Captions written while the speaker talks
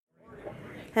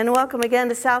And welcome again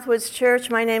to Southwoods Church.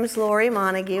 My name is Lori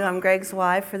Montague. I'm Greg's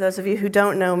wife, for those of you who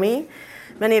don't know me.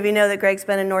 Many of you know that Greg's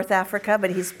been in North Africa,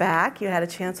 but he's back. You had a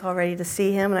chance already to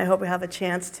see him, and I hope we have a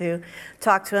chance to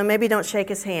talk to him. Maybe don't shake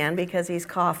his hand because he's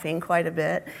coughing quite a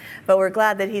bit, but we're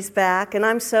glad that he's back. And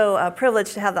I'm so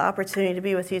privileged to have the opportunity to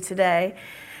be with you today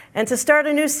and to start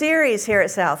a new series here at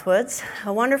Southwoods,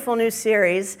 a wonderful new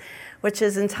series, which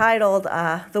is entitled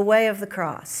The Way of the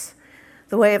Cross.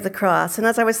 The Way of the Cross. And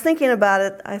as I was thinking about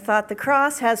it, I thought the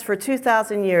cross has for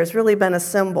 2,000 years really been a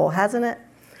symbol, hasn't it?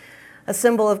 A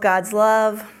symbol of God's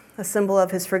love, a symbol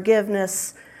of his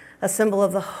forgiveness, a symbol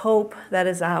of the hope that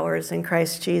is ours in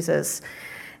Christ Jesus.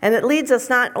 And it leads us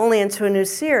not only into a new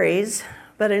series,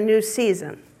 but a new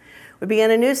season. We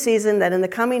begin a new season that in the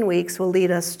coming weeks will lead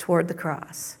us toward the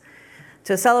cross,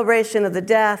 to a celebration of the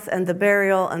death and the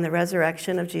burial and the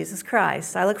resurrection of Jesus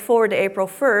Christ. I look forward to April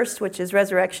 1st, which is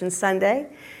Resurrection Sunday,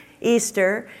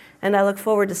 Easter, and I look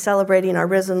forward to celebrating our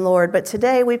risen Lord. But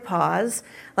today we pause,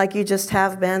 like you just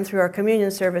have been through our communion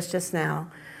service just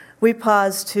now. We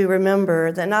pause to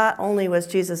remember that not only was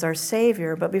Jesus our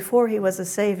Savior, but before he was a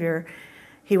Savior,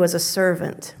 he was a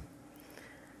servant.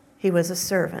 He was a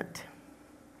servant.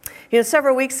 You know,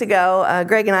 several weeks ago,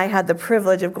 Greg and I had the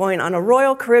privilege of going on a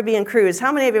Royal Caribbean cruise.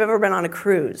 How many of you have ever been on a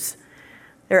cruise?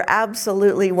 They're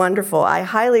absolutely wonderful. I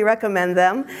highly recommend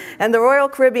them. And the Royal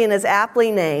Caribbean is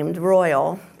aptly named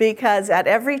Royal because at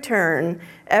every turn,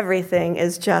 everything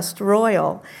is just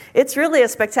royal. It's really a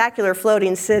spectacular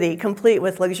floating city, complete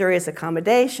with luxurious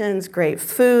accommodations, great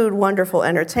food, wonderful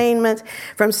entertainment.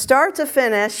 From start to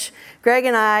finish, Greg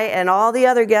and I and all the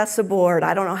other guests aboard,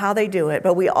 I don't know how they do it,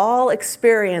 but we all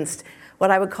experienced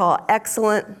what I would call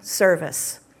excellent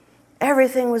service.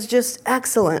 Everything was just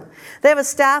excellent. They have a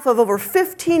staff of over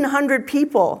 1,500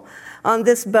 people on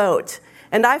this boat,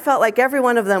 and I felt like every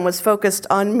one of them was focused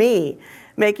on me,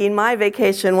 making my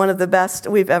vacation one of the best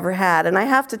we've ever had. And I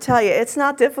have to tell you, it's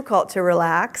not difficult to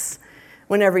relax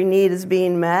when every need is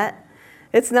being met.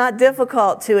 It's not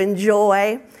difficult to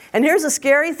enjoy. And here's a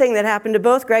scary thing that happened to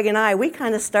both Greg and I. We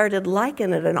kind of started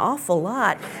liking it an awful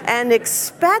lot and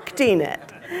expecting it.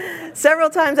 Several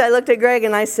times I looked at Greg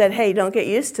and I said, hey, don't get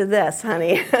used to this,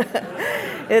 honey.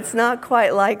 It's not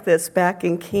quite like this back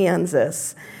in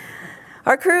Kansas.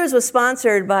 Our cruise was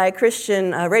sponsored by a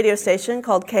Christian radio station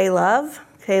called K-Love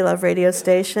radio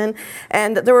station.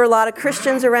 And there were a lot of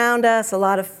Christians around us, a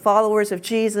lot of followers of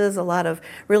Jesus, a lot of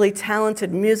really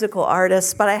talented musical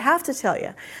artists. But I have to tell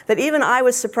you that even I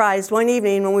was surprised one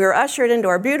evening when we were ushered into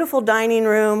our beautiful dining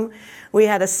room. We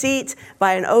had a seat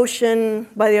by the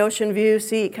ocean view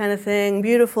seat kind of thing,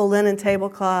 beautiful linen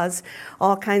tablecloths,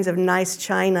 all kinds of nice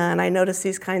china, and I noticed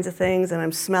these kinds of things, and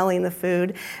I'm smelling the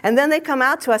food. And then they come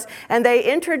out to us, and they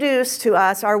introduce to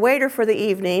us our waiter for the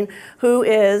evening, who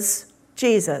is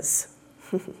Jesus.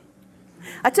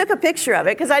 I took a picture of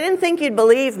it because I didn't think you'd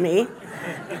believe me.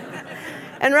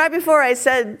 And right before I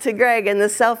said to Greg in the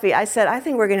selfie, I said, I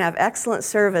think we're going to have excellent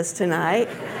service tonight.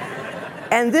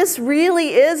 And this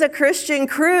really is a Christian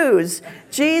cruise.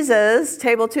 Jesus,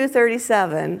 table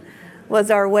 237,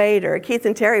 was our waiter. Keith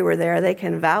and Terry were there. They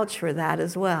can vouch for that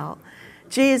as well.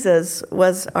 Jesus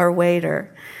was our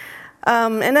waiter.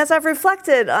 And as I've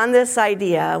reflected on this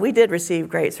idea, we did receive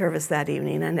great service that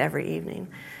evening and every evening.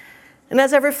 And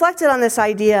as I've reflected on this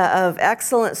idea of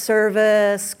excellent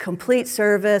service, complete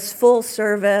service, full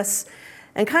service,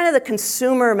 and kind of the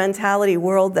consumer mentality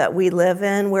world that we live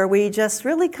in, where we just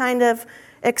really kind of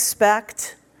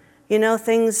expect,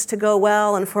 things to go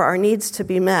well and for our needs to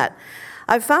be met,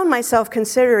 I've found myself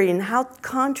considering how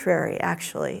contrary,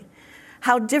 actually,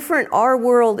 how different our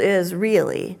world is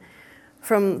really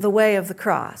from the way of the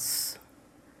cross.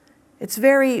 It's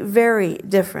very, very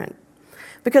different.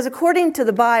 Because according to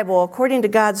the Bible, according to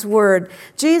God's Word,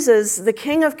 Jesus, the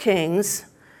King of Kings,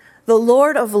 the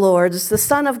Lord of Lords, the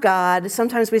Son of God,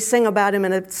 sometimes we sing about him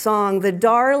in a song, the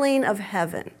darling of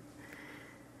heaven.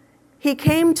 He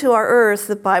came to our earth,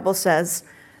 the Bible says,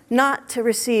 not to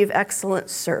receive excellent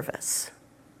service.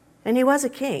 And he was a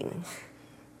king.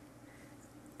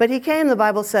 But he came, the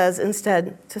Bible says,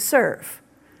 instead to serve.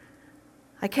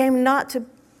 I came not to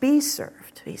be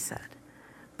served, he said,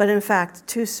 but in fact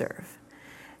to serve.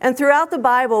 And throughout the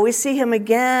Bible, we see him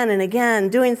again and again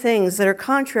doing things that are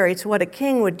contrary to what a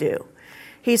king would do.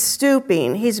 He's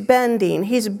stooping, he's bending,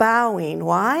 he's bowing.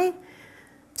 Why?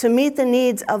 To meet the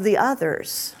needs of the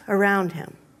others around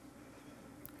him.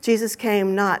 Jesus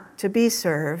came not to be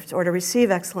served or to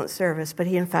receive excellent service, but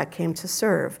he in fact came to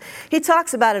serve. He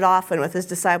talks about it often with his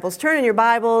disciples. Turn in your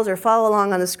Bibles or follow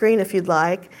along on the screen if you'd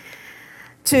like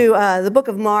to the book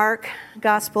of Mark,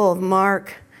 Gospel of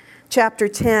Mark, chapter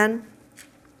 10.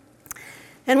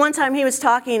 And one time he was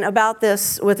talking about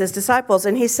this with his disciples,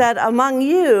 and he said, among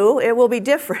you, it will be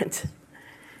different.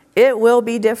 It will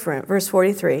be different. Verse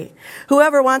 43.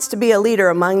 Whoever wants to be a leader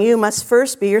among you must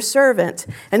first be your servant,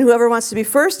 and whoever wants to be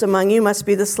first among you must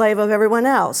be the slave of everyone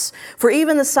else. For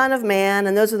even the Son of Man,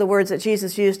 and those are the words that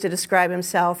Jesus used to describe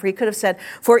himself, or he could have said,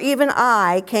 for even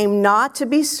I came not to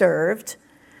be served,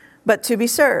 but to be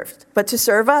served, but to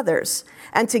serve others,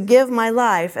 and to give my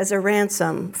life as a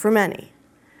ransom for many.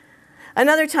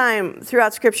 Another time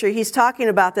throughout Scripture, he's talking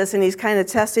about this, and he's kind of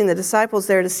testing the disciples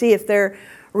there to see if they're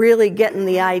really getting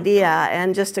the idea,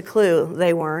 and just a clue,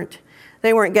 they weren't.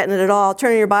 They weren't getting it at all.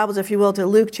 Turn in your Bibles, if you will, to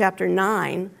Luke chapter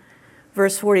 9,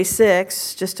 verse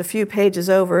 46, just a few pages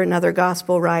over, another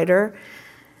gospel writer.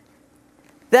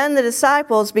 Then the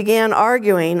disciples began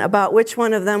arguing about which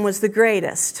one of them was the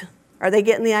greatest. Are they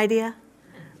getting the idea?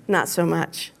 Not so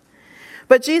much.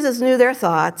 But Jesus knew their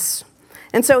thoughts,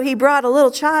 and so he brought a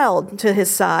little child to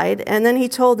his side, and then he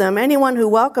told them, anyone who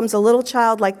welcomes a little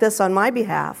child like this on my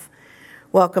behalf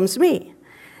welcomes me.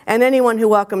 And anyone who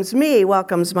welcomes me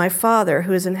welcomes my Father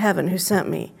who is in heaven, who sent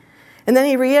me. And then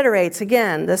he reiterates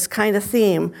again this kind of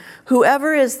theme.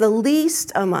 Whoever is the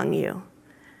least among you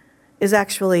is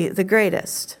actually the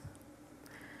greatest.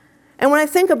 And when I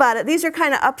think about it, these are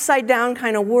kind of upside down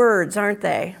kind of words, aren't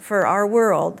they, for our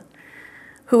world?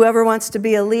 Whoever wants to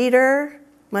be a leader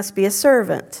must be a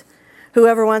servant.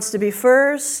 Whoever wants to be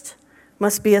first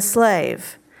must be a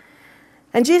slave.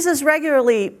 And Jesus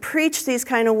regularly preached these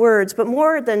kind of words, but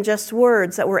more than just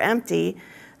words that were empty,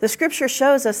 the Scripture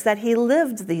shows us that he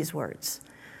lived these words.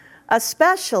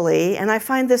 Especially, and I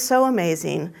find this so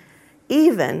amazing,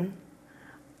 even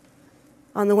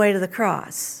on the way to the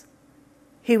cross,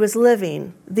 he was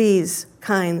living these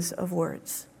kinds of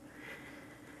words.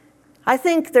 I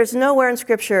think there's nowhere in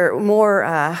Scripture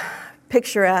more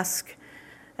picturesque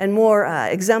and more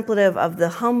exemplative of the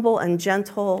humble and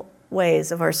gentle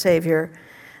ways of our Savior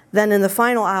than in the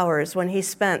final hours when he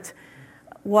spent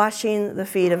washing the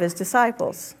feet of his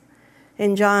disciples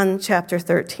in John chapter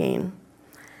 13.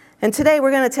 And today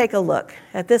we're going to take a look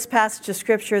at this passage of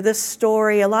Scripture, this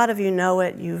story. A lot of you know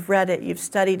it, you've read it, you've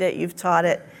studied it, you've taught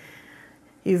it,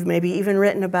 you've maybe even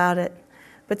written about it.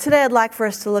 But today I'd like for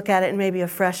us to look at it in maybe a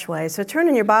fresh way. So turn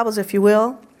in your Bibles, if you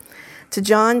will, to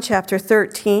John chapter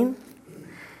 13.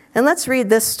 And let's read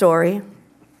this story,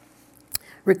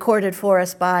 recorded for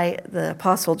us by the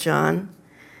Apostle John.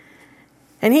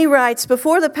 And he writes,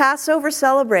 before the Passover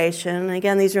celebration,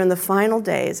 again, these are in the final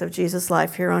days of Jesus'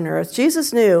 life here on earth,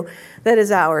 Jesus knew that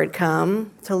his hour had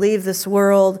come to leave this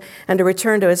world and to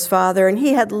return to his Father. And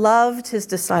he had loved his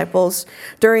disciples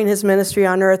during his ministry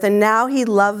on earth, and now he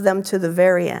loved them to the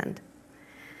very end.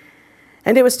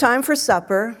 And it was time for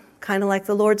supper, kind of like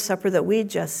the Lord's Supper that we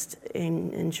just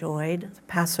enjoyed, the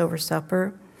Passover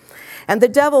supper. And the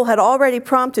devil had already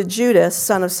prompted Judas,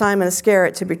 son of Simon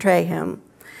Iscariot, to betray him.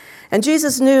 And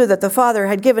Jesus knew that the Father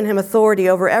had given him authority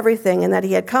over everything, and that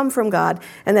he had come from God,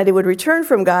 and that he would return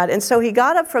from God. And so he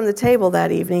got up from the table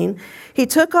that evening. He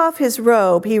took off his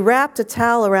robe, he wrapped a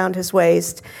towel around his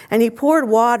waist, and he poured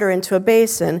water into a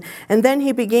basin. And then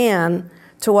he began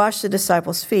to wash the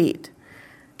disciples' feet,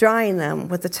 drying them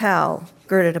with the towel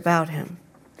girded about him.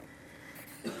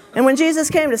 And when Jesus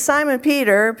came to Simon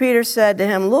Peter, Peter said to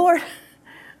him, Lord,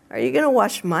 are you going to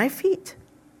wash my feet?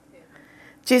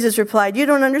 Jesus replied, you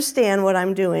don't understand what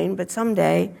I'm doing, but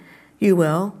someday you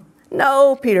will.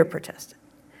 No, Peter protested.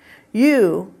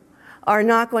 You are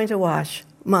not going to wash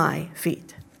my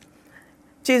feet.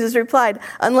 Jesus replied,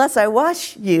 unless I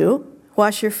wash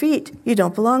your feet, you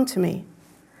don't belong to me.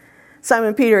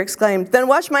 Simon Peter exclaimed, then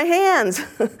wash my hands,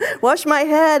 wash my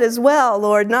head as well,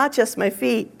 Lord, not just my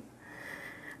feet.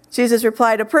 Jesus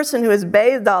replied, a person who is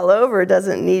bathed all over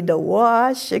doesn't need to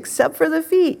wash except for the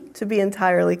feet to be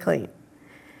entirely clean.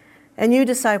 And you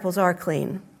disciples are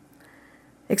clean,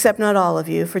 except not all of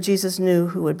you, for Jesus knew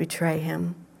who would betray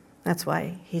him. That's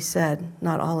why he said,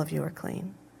 not all of you are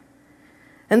clean.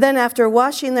 And then after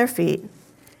washing their feet,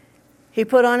 he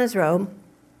put on his robe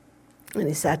and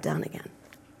he sat down again.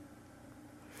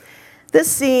 This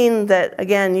scene that,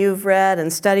 again, you've read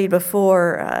and studied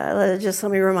before, just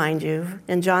let me remind you,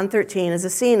 in John 13, is a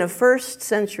scene of first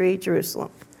century Jerusalem.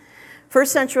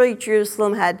 First century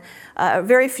Jerusalem had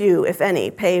very few, if any,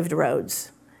 paved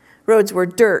roads. Roads were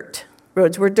dirt.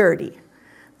 Roads were dirty.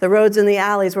 The roads in the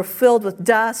alleys were filled with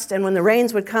dust, and when the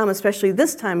rains would come, especially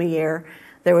this time of year,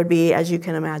 there would be, as you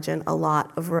can imagine, a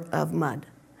lot of mud.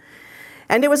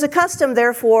 And it was a custom,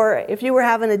 therefore, if you were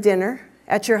having a dinner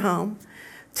at your home,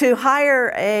 to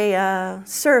hire a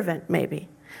servant, maybe,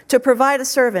 to provide a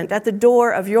servant at the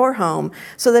door of your home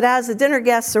so that as the dinner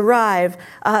guests arrive,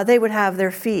 they would have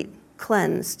their feet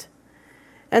cleansed.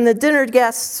 And the dinner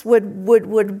guests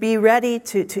would be ready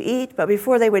to eat, but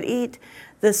before they would eat,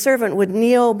 the servant would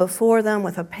kneel before them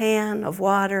with a pan of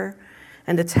water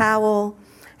and a towel,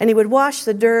 and he would wash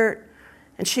the dirt,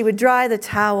 and she would dry the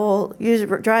towel,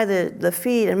 dry the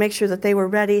feet, and make sure that they were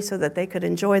ready so that they could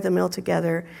enjoy the meal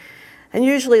together. And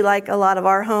usually, like a lot of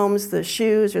our homes, the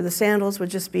shoes or the sandals would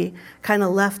just be kind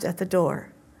of left at the door.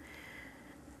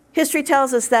 History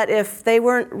tells us that if they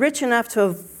weren't rich enough to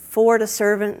afford a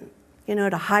servant,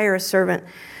 to hire a servant,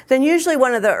 then usually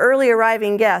one of the early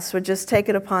arriving guests would just take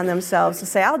it upon themselves to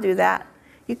say, I'll do that.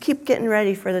 You keep getting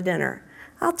ready for the dinner.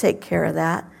 I'll take care of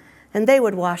that. And they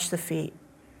would wash the feet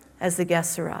as the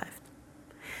guests arrived.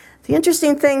 The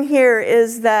interesting thing here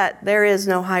is that there is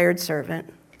no hired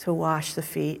servant to wash the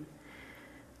feet.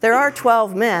 There are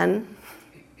 12 men,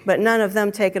 but none of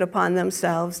them take it upon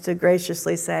themselves to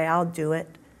graciously say, I'll do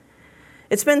it.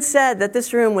 It's been said that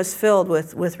this room was filled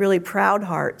with really proud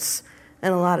hearts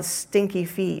and a lot of stinky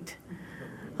feet,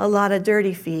 a lot of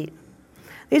dirty feet.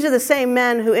 These are the same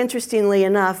men who, interestingly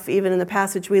enough, even in the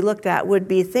passage we looked at, would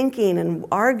be thinking and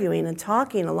arguing and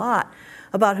talking a lot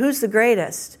about who's the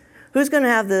greatest, who's going to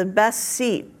have the best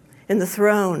seat in the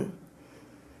throne.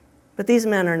 But these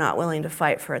men are not willing to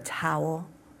fight for a towel.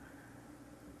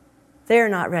 They're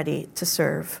not ready to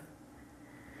serve.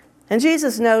 And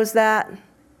Jesus knows that.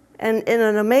 And in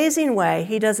an amazing way,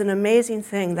 he does an amazing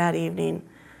thing that evening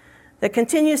that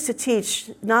continues to teach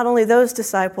not only those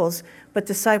disciples, but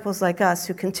disciples like us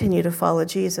who continue to follow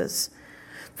Jesus.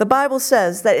 The Bible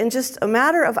says that in just a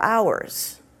matter of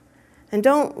hours, and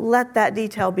don't let that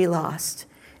detail be lost,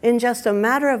 in just a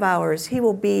matter of hours, he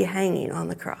will be hanging on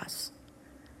the cross.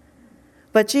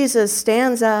 But Jesus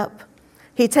stands up,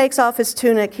 he takes off his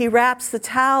tunic, he wraps the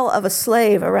towel of a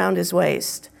slave around his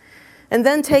waist. And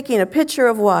then taking a pitcher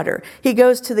of water, he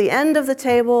goes to the end of the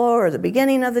table or the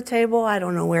beginning of the table. I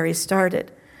don't know where he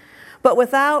started. But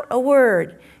without a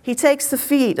word, he takes the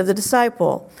feet of the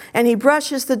disciple and he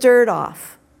brushes the dirt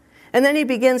off. And then he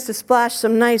begins to splash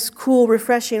some nice, cool,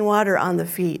 refreshing water on the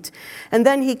feet. And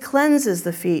then he cleanses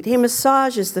the feet. He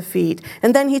massages the feet.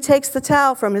 And then he takes the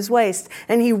towel from his waist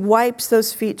and he wipes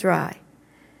those feet dry.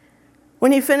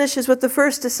 When he finishes with the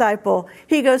first disciple,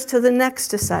 he goes to the next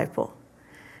disciple.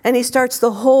 And he starts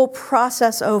the whole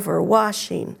process over,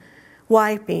 washing,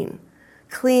 wiping,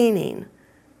 cleaning,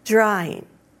 drying.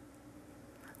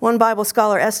 One Bible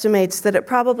scholar estimates that it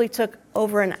probably took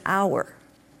over an hour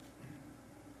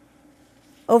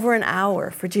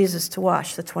for Jesus to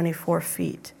wash the 24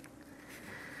 feet.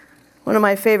 One of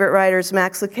my favorite writers,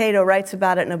 Max Lucado, writes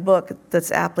about it in a book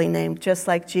that's aptly named Just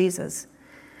Like Jesus.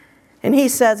 And he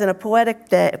says in a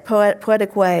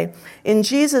poetic way, in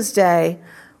Jesus' day,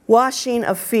 washing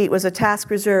of feet was a task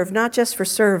reserved not just for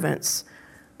servants,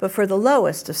 but for the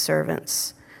lowest of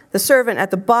servants. The servant at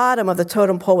the bottom of the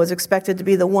totem pole was expected to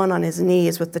be the one on his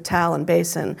knees with the towel and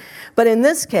basin. But in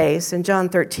this case, in John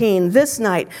 13, this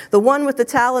night, the one with the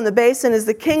towel and the basin is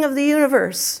the King of the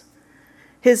universe.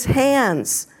 His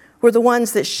hands were the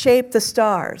ones that shaped the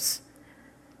stars,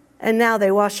 and now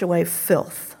they wash away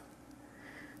filth.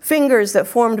 Fingers that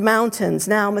formed mountains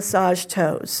now massage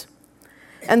toes.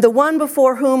 And the one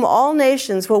before whom all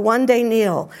nations will one day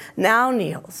kneel, now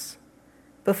kneels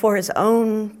before his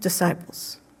own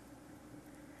disciples.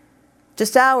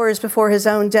 Just hours before his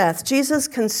own death, Jesus'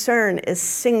 concern is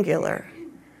singular.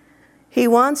 He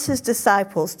wants his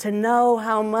disciples to know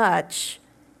how much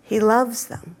he loves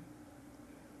them.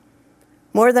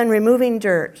 More than removing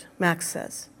dirt, Max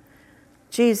says,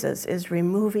 Jesus is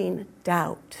removing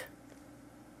doubt.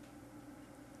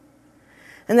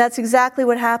 And that's exactly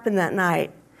what happened that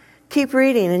night. Keep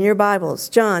reading in your Bibles.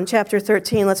 John chapter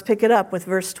 13, let's pick it up with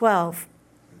verse 12.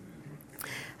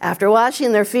 After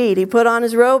washing their feet, he put on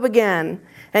his robe again,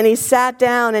 and he sat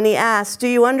down and he asked, do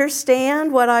you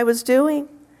understand what I was doing?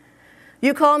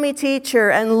 You call me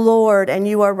teacher and Lord, and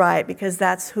you are right, because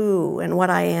that's who and what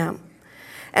I am.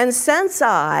 And since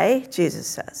I, Jesus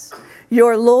says,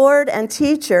 your Lord and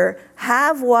teacher,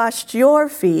 have washed your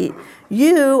feet,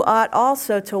 you ought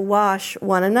also to wash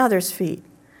one another's feet.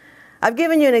 I've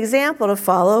given you an example to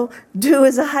follow. Do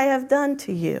as I have done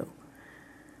to you.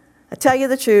 I tell you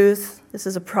the truth. This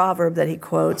is a proverb that he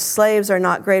quotes. Slaves are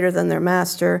not greater than their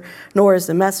master, nor is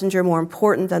the messenger more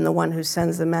important than the one who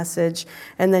sends the message.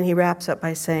 And then he wraps up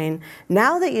by saying,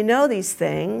 now that you know these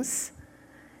things,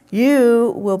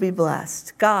 you will be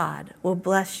blessed. God will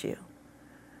bless you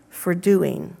for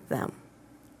doing them.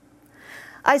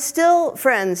 I still,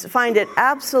 friends, find it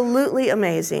absolutely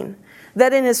amazing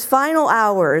that in his final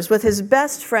hours with his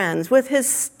best friends, with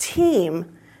his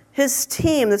team, his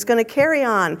team that's going to carry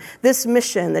on this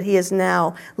mission that he is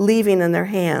now leaving in their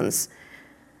hands,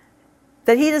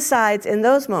 that he decides in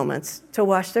those moments to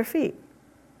wash their feet.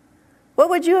 What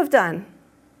would you have done?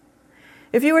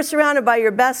 If you were surrounded by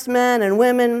your best men and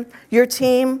women, your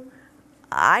team,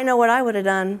 I know what I would have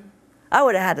done. I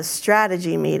would have had a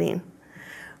strategy meeting.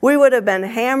 We would have been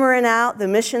hammering out the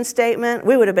mission statement.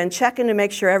 We would have been checking to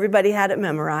make sure everybody had it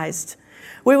memorized.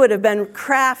 We would have been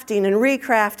crafting and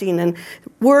recrafting and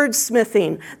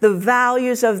wordsmithing the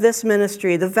values of this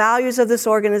ministry, the values of this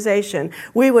organization.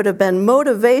 We would have been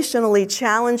motivationally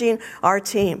challenging our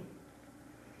team.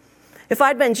 If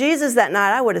I'd been Jesus that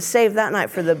night, I would have saved that night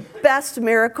for the best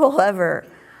miracle ever.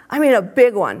 I mean, a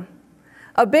big one.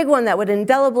 A big one that would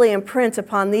indelibly imprint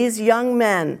upon these young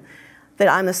men that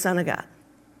I'm the Son of God,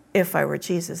 if I were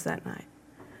Jesus that night.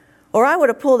 Or I would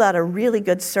have pulled out a really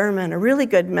good sermon, a really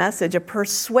good message, a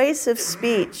persuasive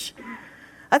speech.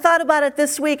 I thought about it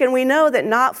this week, and we know that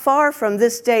not far from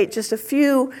this date, just a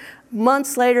few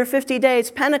months later, 50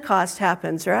 days, Pentecost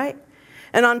happens, right?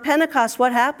 And on Pentecost,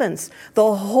 what happens?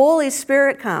 The Holy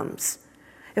Spirit comes.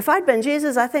 If I'd been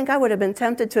Jesus, I think I would have been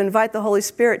tempted to invite the Holy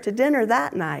Spirit to dinner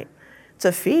that night. It's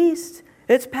a feast.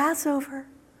 It's Passover.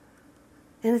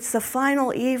 And it's the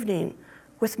final evening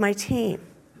with my team.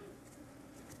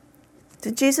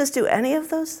 Did Jesus do any of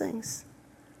those things?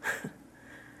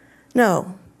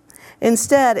 No.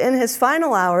 Instead, in his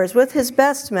final hours, with his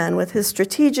best men, with his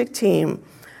strategic team,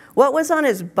 what was on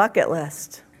his bucket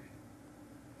list?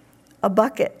 A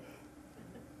bucket.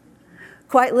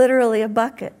 Quite literally a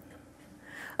bucket.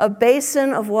 A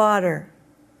basin of water,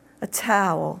 a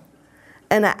towel,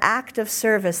 and an act of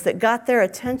service that got their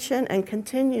attention and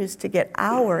continues to get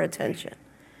our attention.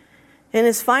 In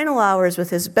his final hours with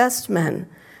his best men,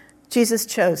 Jesus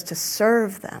chose to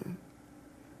serve them.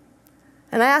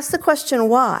 And I ask the question,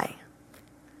 why?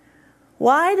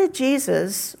 Why did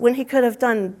Jesus, when he could have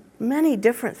done many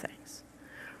different things,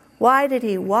 why did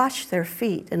he wash their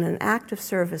feet in an act of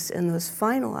service in those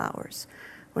final hours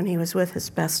when he was with his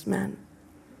best men?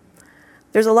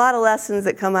 There's a lot of lessons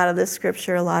that come out of this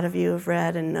scripture. A lot of you have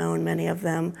read and known many of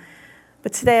them.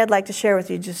 But today I'd like to share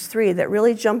with you just three that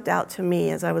really jumped out to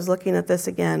me as I was looking at this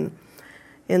again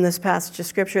in this passage of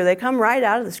scripture. They come right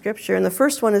out of the scripture. And the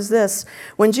first one is this.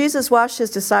 When Jesus washed his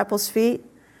disciples' feet,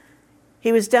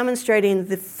 he was demonstrating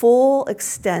the full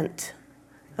extent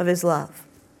of his love.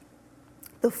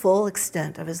 The full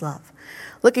extent of his love.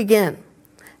 Look again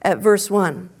at verse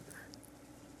 1.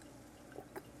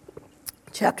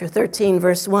 Chapter 13,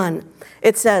 verse 1.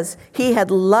 It says, he had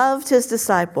loved his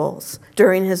disciples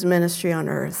during his ministry on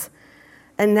earth,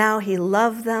 and now he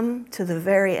loved them to the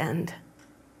very end.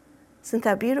 Isn't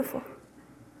that beautiful?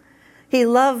 He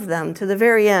loved them to the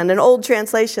very end. An old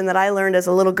translation that I learned as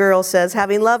a little girl says,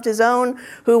 having loved his own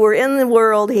who were in the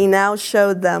world, he now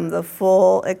showed them the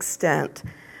full extent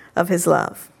of his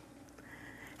love.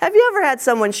 Have you ever had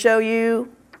someone show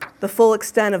you the full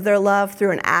extent of their love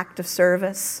through an act of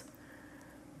service?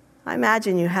 I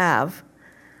imagine you have.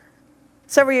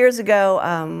 Several years ago,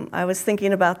 I was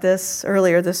thinking about this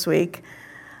earlier this week.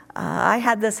 I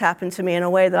had this happen to me in a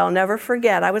way that I'll never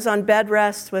forget. I was on bed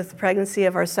rest with the pregnancy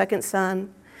of our second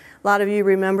son. A lot of you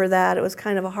remember that. It was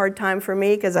kind of a hard time for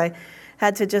me because I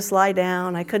had to just lie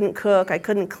down. I couldn't cook. I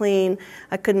couldn't clean.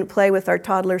 I couldn't play with our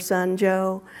toddler son,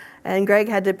 Joe. And Greg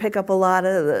had to pick up a lot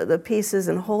of the pieces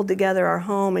and hold together our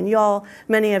home. And y'all,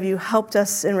 many of you helped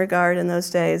us in regard in those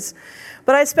days.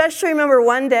 But I especially remember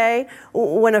one day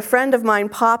when a friend of mine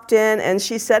popped in and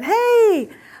she said, hey,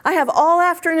 I have all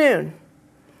afternoon.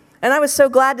 And I was so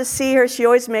glad to see her. She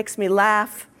always makes me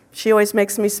laugh. She always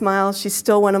makes me smile. She's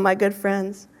still one of my good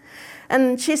friends.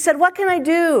 And she said, what can I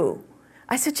do?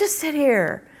 I said, just sit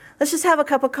here. Let's just have a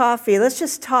cup of coffee. Let's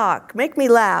just talk. Make me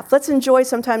laugh. Let's enjoy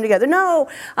some time together. No,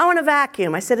 I want to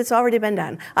vacuum. I said, it's already been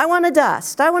done. I want to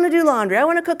dust. I want to do laundry. I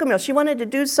want to cook a meal. She wanted to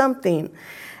do something.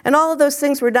 And all of those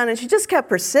things were done, and she just kept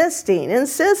persisting,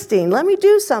 insisting, let me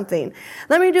do something.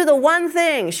 Let me do the one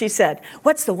thing, she said.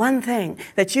 What's the one thing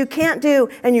that you can't do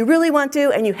and you really want to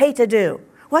and you hate to do?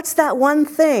 What's that one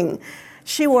thing?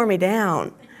 She wore me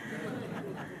down.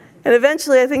 And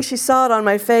eventually I think she saw it on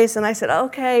my face, and I said,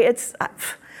 okay, it's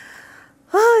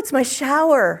my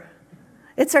shower.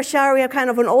 It's our shower. We have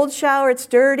kind of an old shower. It's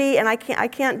dirty, and I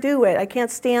can't do it. I can't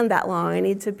stand that long. I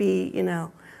need to be,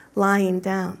 lying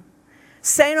down.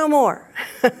 Say no more.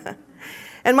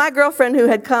 And my girlfriend who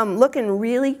had come looking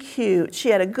really cute, she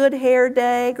had a good hair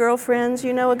day, girlfriends,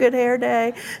 a good hair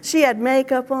day. She had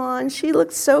makeup on. She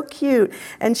looked so cute.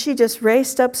 And she just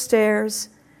raced upstairs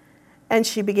and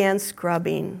she began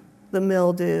scrubbing the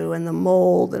mildew and the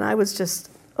mold. And I was just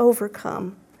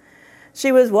overcome.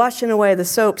 She was washing away the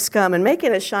soap scum and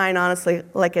making it shine, honestly,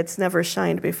 like it's never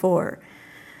shined before.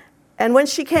 And when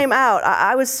she came out,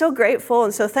 I was so grateful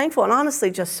and so thankful and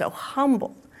honestly just so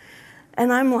humbled.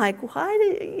 And I'm like,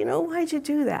 why'd you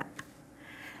do that?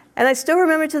 And I still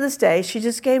remember to this day, she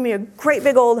just gave me a great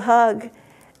big old hug,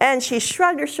 and she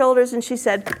shrugged her shoulders and she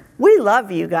said, "We love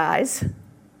you guys."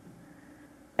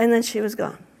 And then she was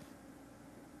gone.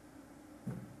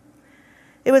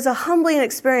 It was a humbling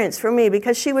experience for me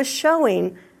because she was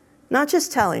showing, not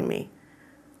just telling me,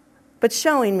 but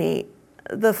showing me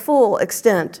the full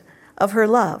extent of her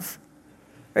love.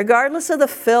 Regardless of the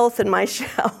filth in my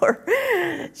shower,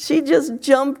 she just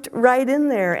jumped right in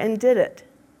there and did it.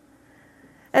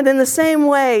 And in the same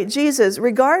way, Jesus,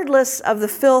 regardless of the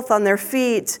filth on their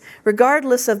feet,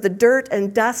 regardless of the dirt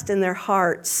and dust in their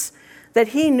hearts that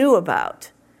he knew about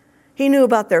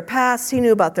their past, he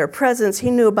knew about their presents,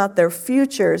 he knew about their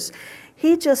futures,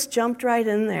 he just jumped right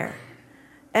in there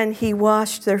and he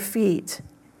washed their feet.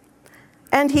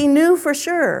 And he knew for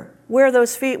sure where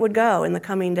those feet would go in the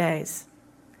coming days.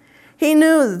 He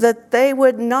knew that they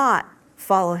would not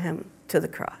follow him to the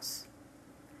cross.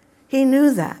 He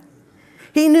knew that.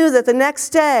 He knew that the next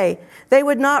day they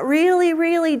would not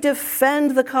really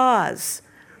defend the cause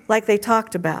like they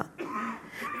talked about.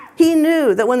 He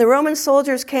knew that when the Roman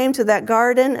soldiers came to that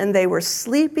garden and they were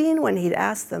sleeping when he'd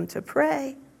asked them to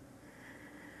pray,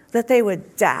 that they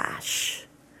would dash.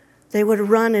 They would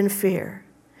run in fear.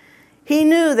 He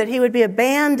knew that he would be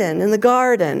abandoned in the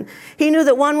garden. He knew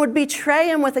that one would betray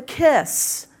him with a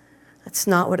kiss. That's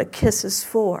not what a kiss is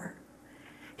for.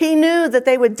 He knew that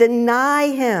they would deny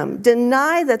him,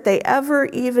 deny that they ever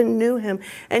even knew him.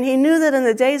 And he knew that in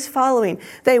the days following,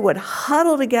 they would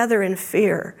huddle together in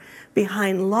fear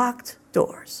behind locked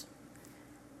doors.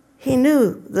 He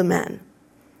knew the men,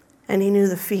 and he knew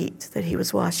the feet that he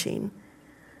was washing.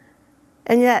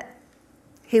 And yet,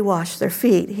 he washed their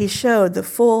feet. He showed the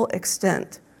full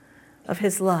extent of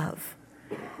his love.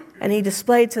 And he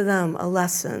displayed to them a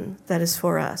lesson that is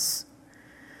for us.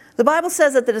 The Bible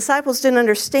says that the disciples didn't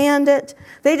understand it.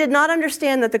 They did not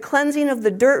understand that the cleansing of the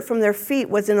dirt from their feet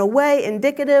was in a way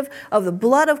indicative of the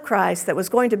blood of Christ that was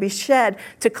going to be shed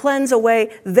to cleanse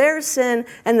away their sin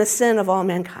and the sin of all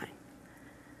mankind.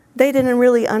 They didn't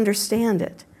really understand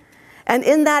it. And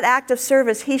in that act of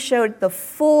service, he showed the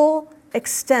full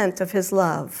extent of his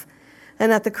love.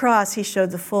 And at the cross, he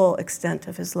showed the full extent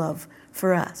of his love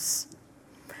for us.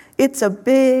 It's a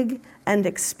big and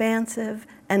expansive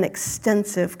and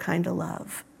extensive kind of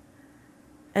love.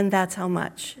 And that's how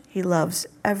much he loves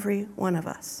every one of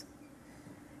us.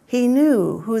 He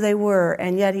knew who they were,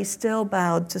 and yet he still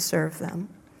bowed to serve them.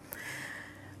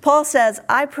 Paul says,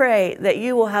 "I pray that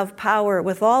you will have power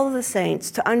with all of the saints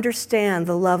to understand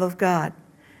the love of God."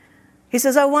 He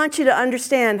says, "I want you to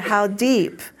understand how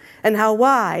deep and how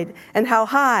wide and how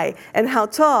high and how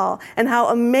tall and how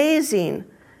amazing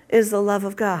is the love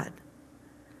of God."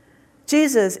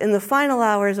 Jesus, in the final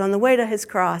hours on the way to his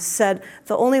cross, said,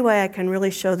 the only way I can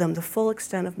really show them the full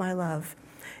extent of my love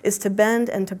is to bend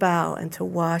and to bow and to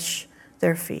wash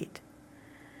their feet.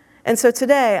 And so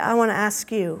today, I want to ask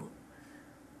you,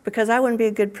 because I wouldn't be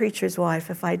a good preacher's wife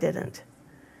if I didn't,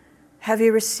 have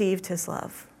you received his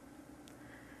love?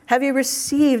 Have you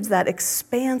received that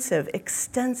expansive,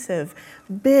 extensive,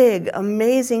 big,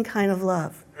 amazing kind of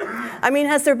love? I mean,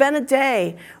 has there been a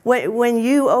day when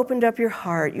you opened up your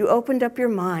heart, you opened up your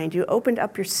mind, you opened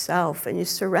up yourself, and you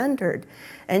surrendered,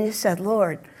 and you said,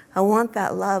 "Lord, I want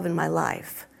that love in my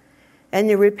life." And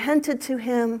you repented to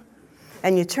him,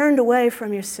 and you turned away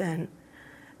from your sin,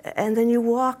 and then you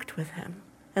walked with him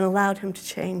and allowed him to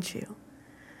change you.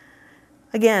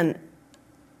 Again,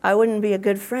 I wouldn't be a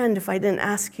good friend if I didn't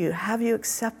ask you, have you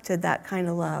accepted that kind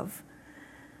of love?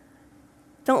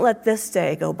 Don't let this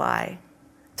day go by.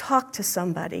 Talk to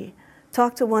somebody.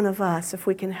 Talk to one of us if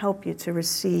we can help you to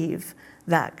receive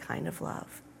that kind of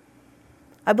love.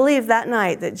 I believe that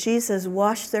night that Jesus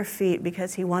washed their feet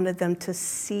because he wanted them to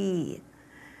see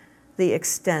the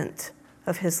extent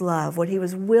of his love, what he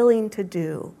was willing to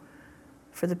do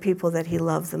for the people that he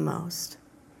loved the most.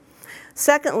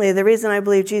 Secondly, the reason I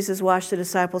believe Jesus washed the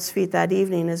disciples' feet that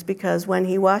evening is because when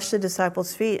he washed the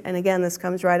disciples' feet, and again, this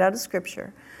comes right out of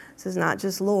Scripture. This is not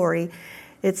just Lori.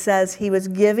 It says he was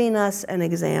giving us an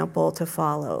example to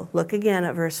follow. Look again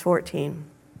at verse 14.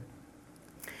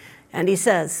 And he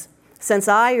says, "Since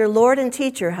I, your Lord and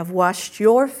teacher, have washed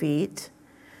your feet,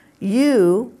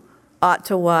 you ought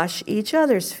to wash each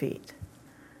other's feet.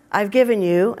 I've given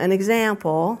you an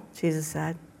example," Jesus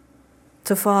said,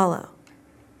 "to follow.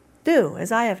 Do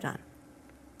as I have done."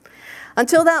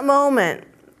 Until that moment,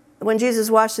 when Jesus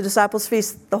washed the disciples'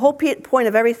 feet, the whole point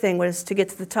of everything was to get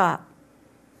to the top.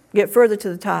 get further to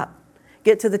the top,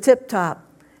 get to the tip top,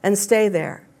 and stay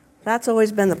there. That's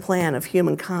always been the plan of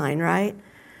humankind, right?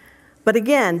 But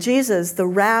again, Jesus, the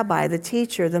rabbi, the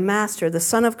teacher, the master, the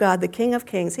Son of God, the King of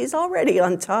Kings, he's already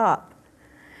on top.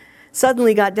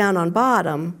 Suddenly got down on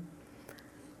bottom,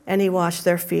 and he washed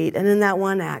their feet. And in that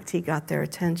one act, he got their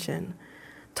attention.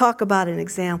 Talk about an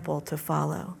example to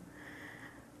follow.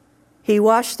 He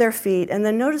washed their feet, and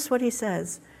then notice what he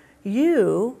says.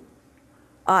 You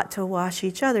ought to wash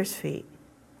each other's feet.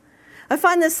 I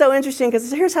find this so interesting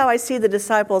because here's how I see the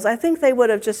disciples. I think they would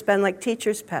have just been like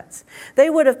teacher's pets. They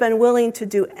would have been willing to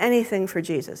do anything for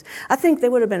Jesus. I think they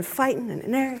would have been fighting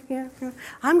and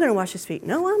I'm going to wash his feet.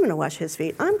 No, I'm going to wash his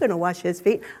feet. I'm going to wash his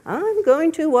feet. I'm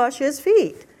going to wash his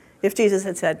feet. If Jesus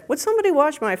had said, would somebody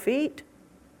wash my feet?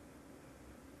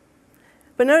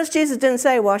 But notice Jesus didn't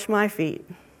say, wash my feet.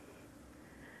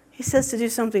 He says to do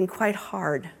something quite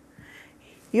hard.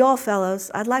 You all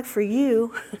fellows, I'd like for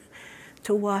you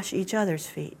to wash each other's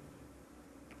feet.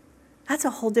 That's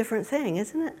a whole different thing,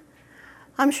 isn't it?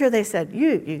 I'm sure they said,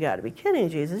 you got to be kidding,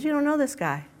 Jesus. You don't know this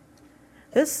guy.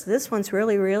 This one's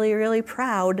really, really, really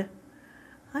proud.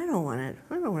 I don't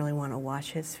really want to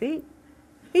wash his feet.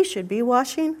 He should be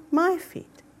washing my feet.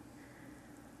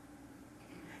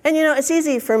 And it's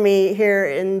easy for me here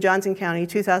in Johnson County,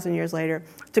 2,000 years later,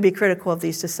 to be critical of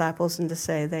these disciples and to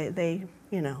say they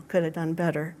could have done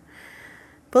better.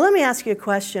 But let me ask you a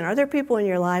question. Are there people in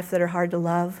your life that are hard to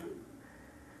love?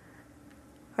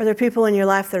 Are there people in your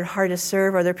life that are hard to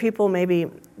serve? Are there people maybe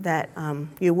that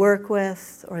you work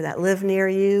with or that live near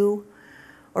you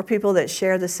or people that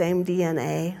share the same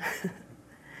DNA?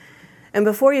 And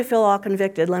before you feel all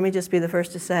convicted, let me just be the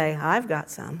first to say, I've got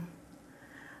some.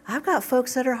 I've got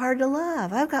folks that are hard to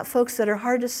love. I've got folks that are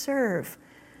hard to serve.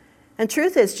 And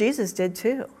truth is, Jesus did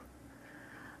too.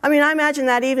 I imagine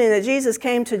that evening that Jesus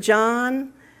came to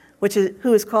John,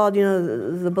 who is called,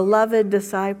 the beloved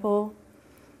disciple,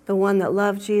 the one that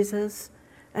loved Jesus.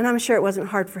 And I'm sure it wasn't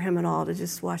hard for him at all to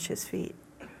just wash his feet.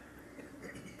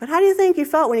 But how do you think he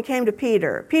felt when he came to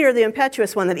Peter? Peter, the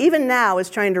impetuous one that even now is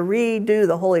trying to redo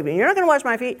the whole evening. You're not going to wash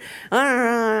my feet.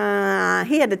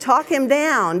 He had to talk him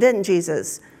down, didn't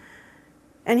Jesus?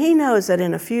 And he knows that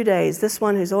in a few days, this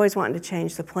one who's always wanting to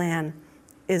change the plan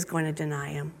is going to deny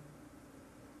him.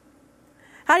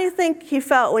 How do you think he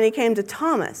felt when he came to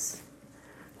Thomas?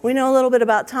 We know a little bit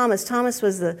about Thomas. Thomas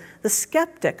was the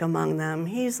skeptic among them.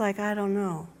 He's like, I don't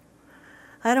know.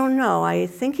 I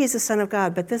think he's the Son of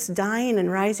God, but this dying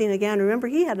and rising again, remember,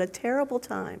 he had a terrible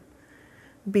time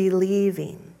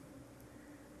believing.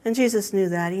 And Jesus knew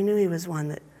that. He knew he was one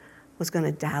that was going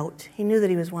to doubt. He knew that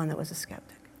he was one that was a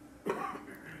skeptic.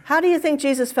 How do you think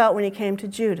Jesus felt when he came to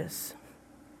Judas?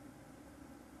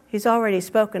 He's already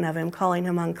spoken of him, calling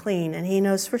him unclean, and he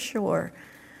knows for sure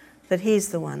that he's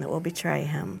the one that will betray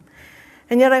him.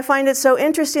 And yet I find it so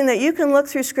interesting that you can look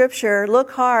through Scripture,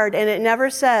 look hard, and it never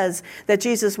says that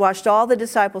Jesus washed all the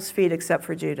disciples' feet except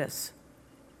for Judas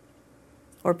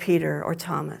or Peter or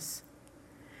Thomas.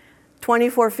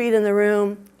 24 feet in the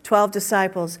room, 12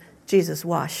 disciples, Jesus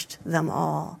washed them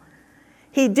all.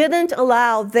 He didn't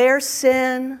allow their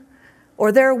sin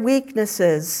or their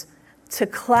weaknesses to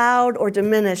cloud or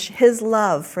diminish his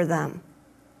love for them.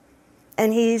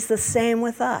 And he's the same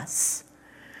with us.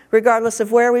 Regardless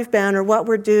of where we've been or what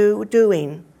we're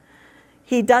doing,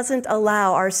 he doesn't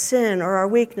allow our sin or our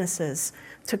weaknesses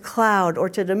to cloud or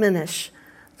to diminish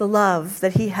the love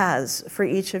that he has for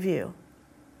each of you.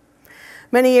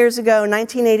 Many years ago,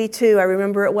 1982, I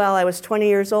remember it well. I was 20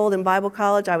 years old in Bible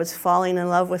college. I was falling in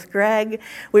love with Greg.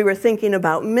 We were thinking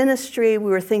about ministry.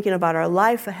 We were thinking about our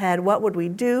life ahead. What would we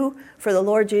do for the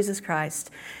Lord Jesus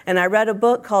Christ? And I read a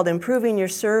book called Improving Your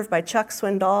Serve by Chuck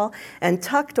Swindoll. And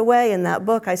tucked away in that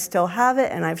book, I still have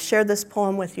it, and I've shared this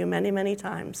poem with you many, many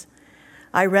times.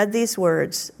 I read these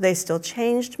words. They still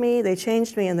changed me,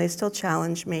 and they still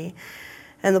challenge me.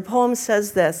 And the poem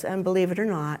says this, and believe it or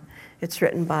not, it's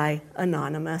written by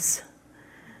Anonymous.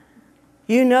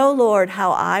 You know, Lord,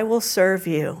 how I will serve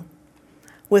you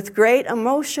with great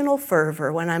emotional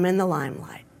fervor when I'm in the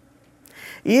limelight.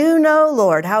 You know,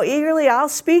 Lord, how eagerly I'll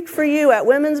speak for you at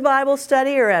women's Bible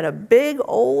study or at a big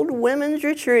old women's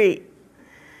retreat.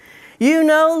 You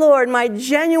know, Lord, my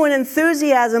genuine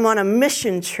enthusiasm on a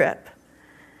mission trip.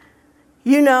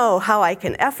 You know how I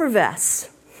can effervesce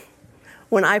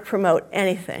when I promote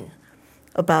anything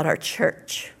about our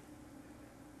church.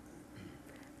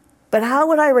 But how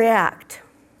would I react,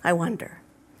 I wonder,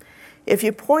 if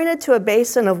you pointed to a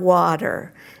basin of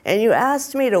water and you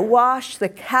asked me to wash the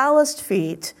calloused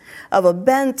feet of a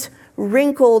bent,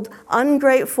 wrinkled,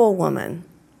 ungrateful woman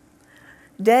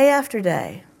day after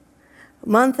day,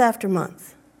 month after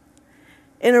month,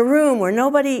 in a room where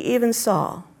nobody even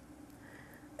saw,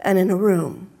 and in a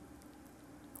room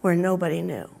where nobody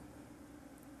knew.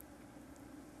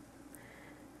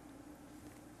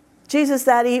 Jesus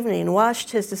that evening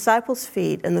washed his disciples'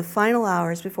 feet in the final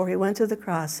hours before he went to the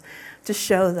cross to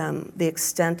show them the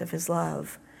extent of his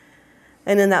love.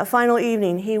 And in that final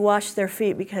evening, he washed their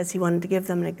feet because he wanted to give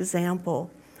them an example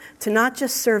to not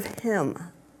just serve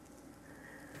him,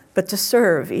 but to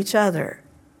serve each other.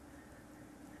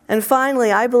 And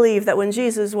finally, I believe that when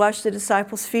Jesus washed the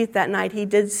disciples' feet that night, he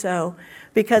did so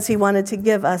because he wanted to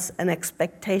give us an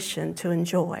expectation to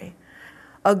enjoy.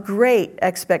 A great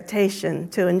expectation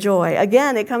to enjoy.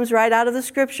 Again, it comes right out of the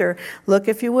scripture. Look,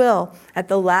 if you will, at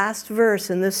the last verse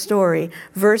in this story,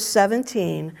 verse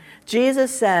 17.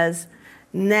 Jesus says,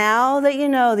 now that you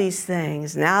know these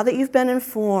things, now that you've been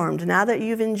informed, now that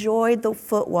you've enjoyed the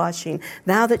foot washing,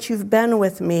 now that you've been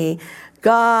with me,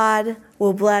 God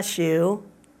will bless you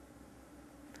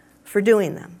for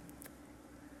doing them.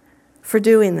 For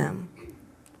doing them.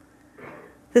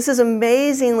 This is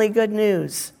amazingly good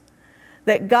news.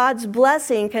 That God's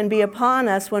blessing can be upon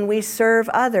us when we serve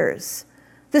others.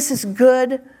 This is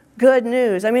good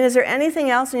news. I mean, is there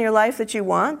anything else in your life that you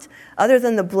want other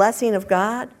than the blessing of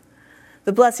God?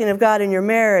 The blessing of God in your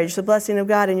marriage, the blessing of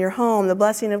God in your home, the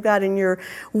blessing of God in your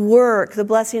work, the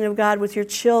blessing of God with your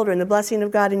children, the blessing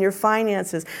of God in your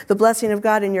finances, the blessing of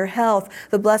God in your health,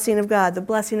 the blessing of God, the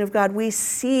blessing of God. We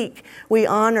seek, we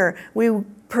honor, we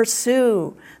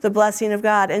pursue the blessing of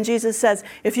God. And Jesus says,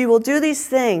 if you will do these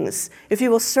things, if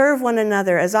you will serve one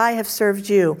another as I have served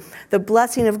you, the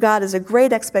blessing of God is a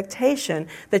great expectation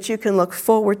that you can look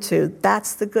forward to.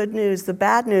 That's the good news. The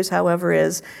bad news, however,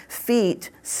 is feet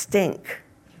stink.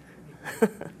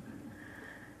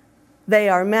 They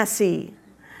are messy.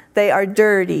 They are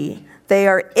dirty. They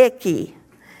are icky.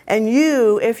 And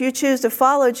you, if you choose to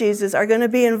follow Jesus, are going to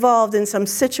be involved in some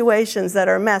situations that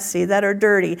are messy, that are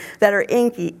dirty, that are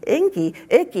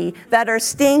icky, that are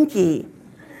stinky.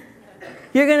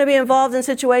 You're going to be involved in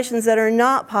situations that are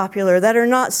not popular, that are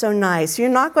not so nice. You're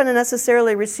not going to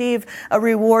necessarily receive a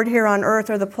reward here on earth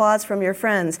or the applause from your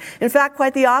friends. In fact,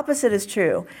 quite the opposite is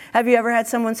true. Have you ever had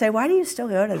someone say, why do you still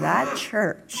go to that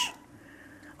church?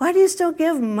 Why do you still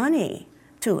give money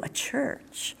to a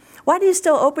church? Why do you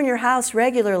still open your house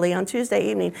regularly on Tuesday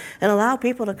evening and allow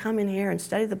people to come in here and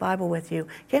study the Bible with you?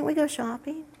 Can't we go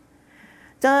shopping?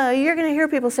 You're going to hear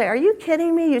people say, are you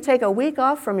kidding me? You take a week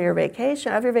off from your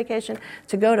vacation,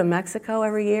 to go to Mexico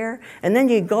every year, and then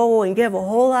you go and give a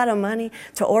whole lot of money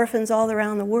to orphans all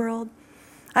around the world.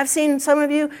 I've seen some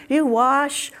of you, you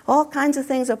wash all kinds of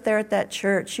things up there at that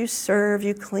church. You serve,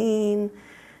 you clean,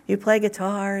 you play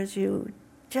guitars, you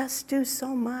just do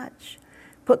so much.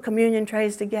 Put communion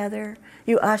trays together,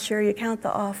 you usher, you count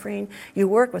the offering, you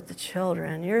work with the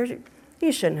children.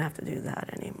 You shouldn't have to do that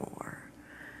anymore.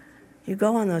 You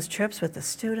go on those trips with the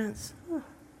students.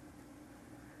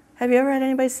 Have you ever had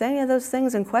anybody say any of those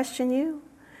things and question you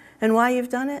and why you've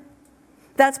done it?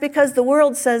 That's because the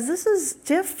world says this is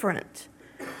different.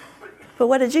 But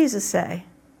what did Jesus say?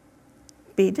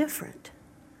 Be different.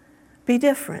 Be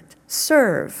different.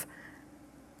 Serve.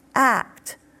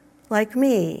 Act like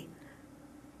me.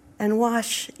 And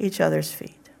wash each other's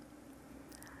feet.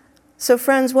 So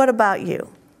friends, what about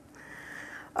you?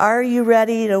 Are you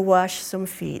ready to wash some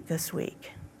feet this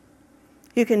week?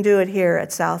 You can do it here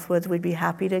at Southwoods. We'd be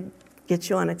happy to get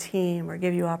you on a team or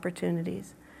give you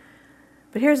opportunities.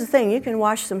 But here's the thing, you can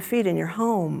wash some feet in your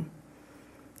home.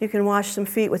 You can wash some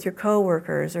feet with your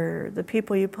coworkers or the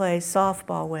people you play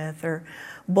softball with or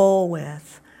bowl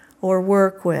with or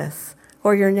work with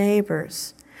or your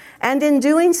neighbors. And in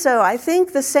doing so, I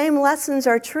think the same lessons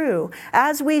are true.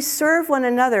 As we serve one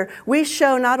another, we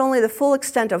show not only the full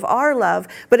extent of our love,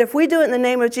 but if we do it in the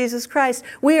name of Jesus Christ,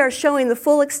 we are showing the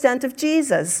full extent of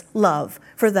Jesus' love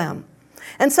for them.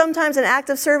 And sometimes an act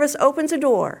of service opens a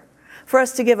door for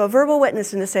us to give a verbal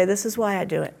witness and to say, this is why I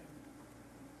do it.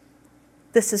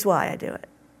 This is why I do it.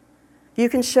 You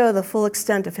can show the full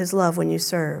extent of his love when you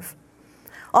serve.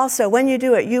 Also, when you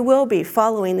do it, you will be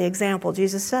following the example.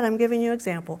 Jesus said, I'm giving you an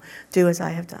example. Do as I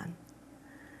have done.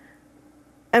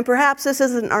 And perhaps this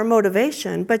isn't our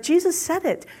motivation, but Jesus said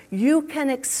it. You can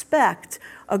expect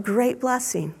a great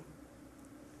blessing.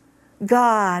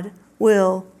 God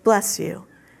will bless you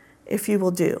if you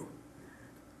will do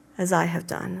as I have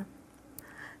done.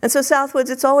 And so Southwoods,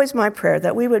 it's always my prayer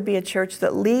that we would be a church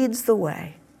that leads the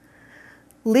way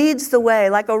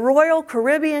like a Royal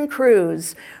Caribbean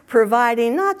cruise,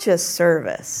 providing not just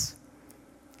service,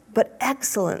 but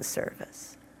excellent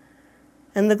service.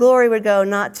 And the glory would go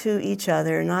not to each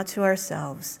other, not to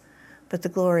ourselves, but the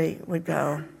glory would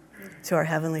go to our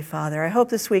Heavenly Father. I hope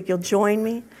this week you'll join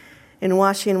me in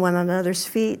washing one another's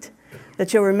feet,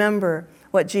 that you'll remember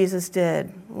what Jesus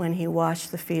did when he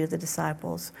washed the feet of the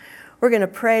disciples. We're going to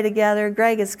pray together.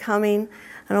 Greg is coming,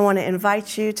 and I want to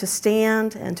invite you to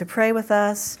stand and to pray with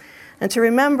us, and to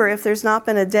remember, if there's not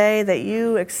been a day that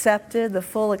you accepted the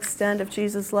full extent of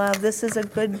Jesus' love, this is a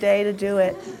good day to do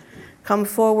it. Come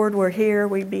forward, we're here,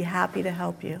 we'd be happy to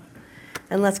help you.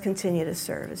 And let's continue to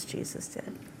serve as Jesus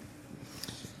did.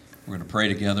 We're going to pray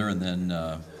together, and then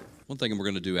one thing we're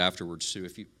going to do afterwards, too,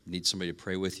 if you need somebody to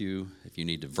pray with you, if you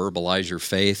need to verbalize your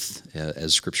faith,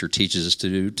 as Scripture teaches us to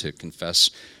do, to confess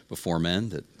before men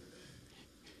that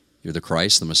you're the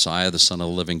Christ, the Messiah, the Son of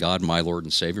the living God, my Lord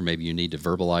and Savior. Maybe you need to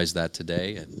verbalize that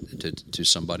today and to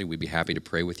somebody. We'd be happy to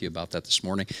pray with you about that this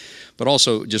morning. But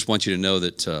also just want you to know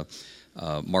that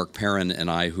Mark Perrin and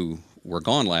I, who were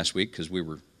gone last week because we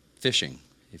were fishing,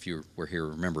 if you were here,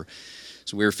 remember.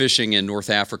 So we were fishing in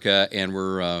North Africa, and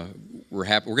we're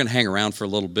happy. We're going to hang around for a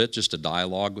little bit, just to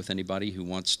dialogue with anybody who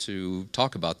wants to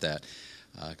talk about that,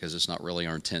 because it's not really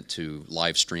our intent to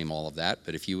live stream all of that.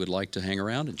 But if you would like to hang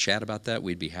around and chat about that,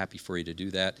 we'd be happy for you to do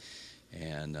that,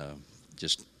 and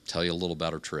just tell you a little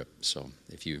about our trip. So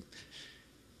if you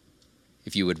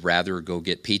would rather go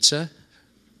get pizza,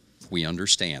 we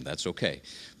understand. That's okay.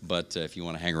 But if you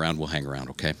want to hang around, we'll hang around,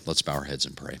 okay? Let's bow our heads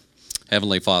and pray.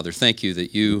 Heavenly Father, thank you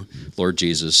that you, Lord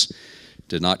Jesus,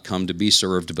 did not come to be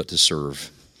served, but to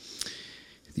serve.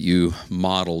 You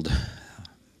modeled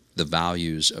the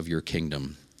values of your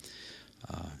kingdom,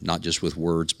 not just with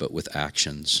words, but with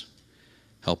actions.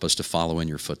 Help us to follow in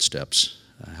your footsteps.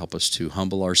 Help us to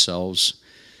humble ourselves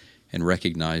and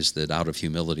recognize that out of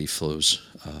humility flows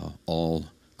all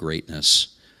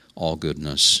greatness, all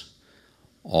goodness,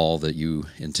 all that you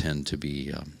intend to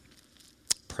be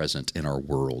present in our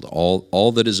world.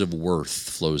 All that is of worth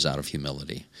flows out of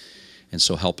humility. And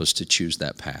so help us to choose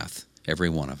that path, every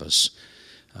one of us,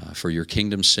 for your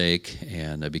kingdom's sake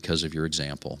and because of your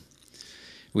example.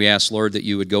 We ask, Lord, that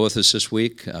you would go with us this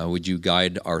week. Would you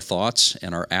guide our thoughts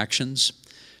and our actions?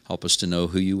 Help us to know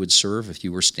who you would serve if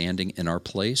you were standing in our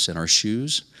place, in our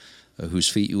shoes, whose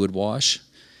feet you would wash.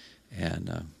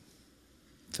 And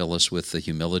fill us with the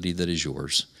humility that is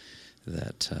yours,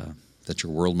 that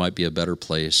your world might be a better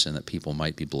place and that people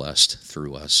might be blessed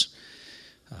through us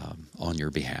on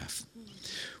your behalf.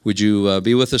 Would you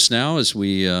be with us now as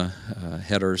we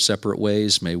head our separate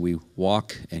ways? May we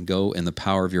walk and go in the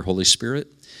power of your Holy Spirit.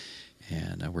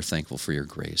 And we're thankful for your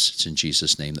grace. It's in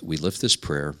Jesus' name that we lift this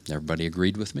prayer. Everybody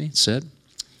agreed with me? Said?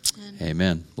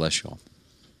 Amen. Bless you all.